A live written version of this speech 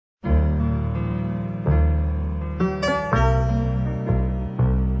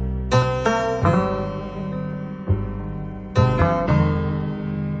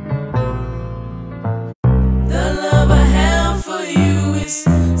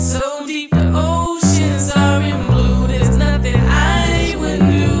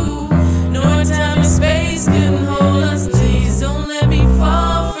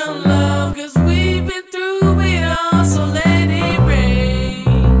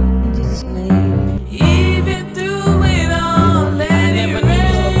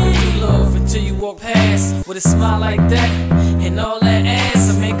a smile like that and all that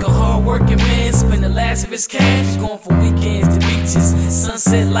ass, I make a hard working man spend the last of his cash. Going for weekends to beaches,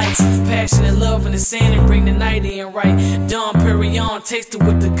 sunset lights, passion and love in the sand, and bring the night in right. Dom Perignon, taste it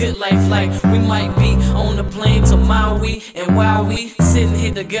with the good life. Like we might be on the plane to Maui, and while we sitting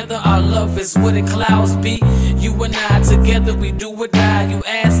here together, our love is where the clouds be. You and I together, we do or die. You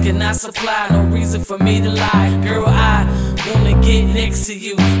ask and I supply, no reason for me to lie. Girl, I wanna get next to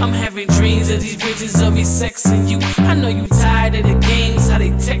you. I'm having dreams of these visions of me sexing you. I know you tired of the games, how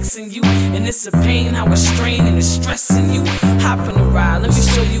they texting you, and it's a pain how it's straining and stressing you. Hop in the ride, let me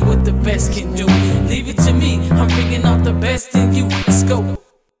show you what the best can do. Leave it to me, I'm bringing out the best in you. Let's go.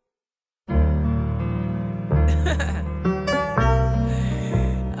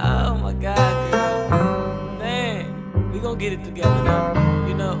 Oh my God, girl, man, we gon' get it together now,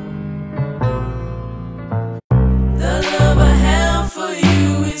 you know. The love I have for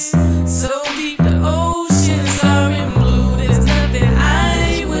you is so deep, the oceans are in blue. There's nothing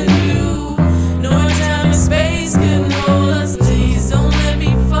I would do, no time and space can hold us. Please don't let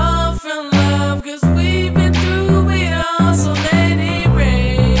me fall from love, cause we've been through it all, so let it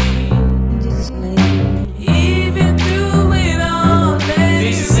rain. Even through it all, let it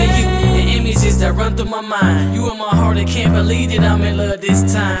visions rain. Of you and images that run through my mind. You in my heart, I can't believe that I'm in love this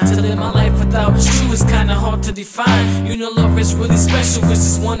time. To live my life without you is kinda hard to define. You know love is really special, it's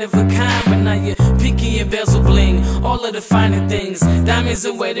just one of a kind. But now your pinky and bezel bling, all of the finer things, diamonds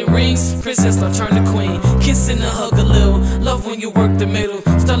and wedding rings, princess I'll turn to queen. Kissing and hug a little, love when you work the middle.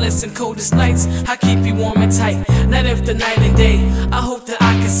 Starless and coldest nights, I keep you warm and tight. Night after night and day, I hope that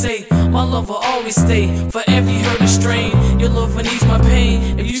I can say my love will always stay, forever you hurt and strain. Your love will ease my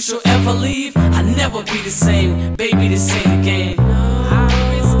pain. If you should ever leave, I'll never be the same. Baby, this ain't a game.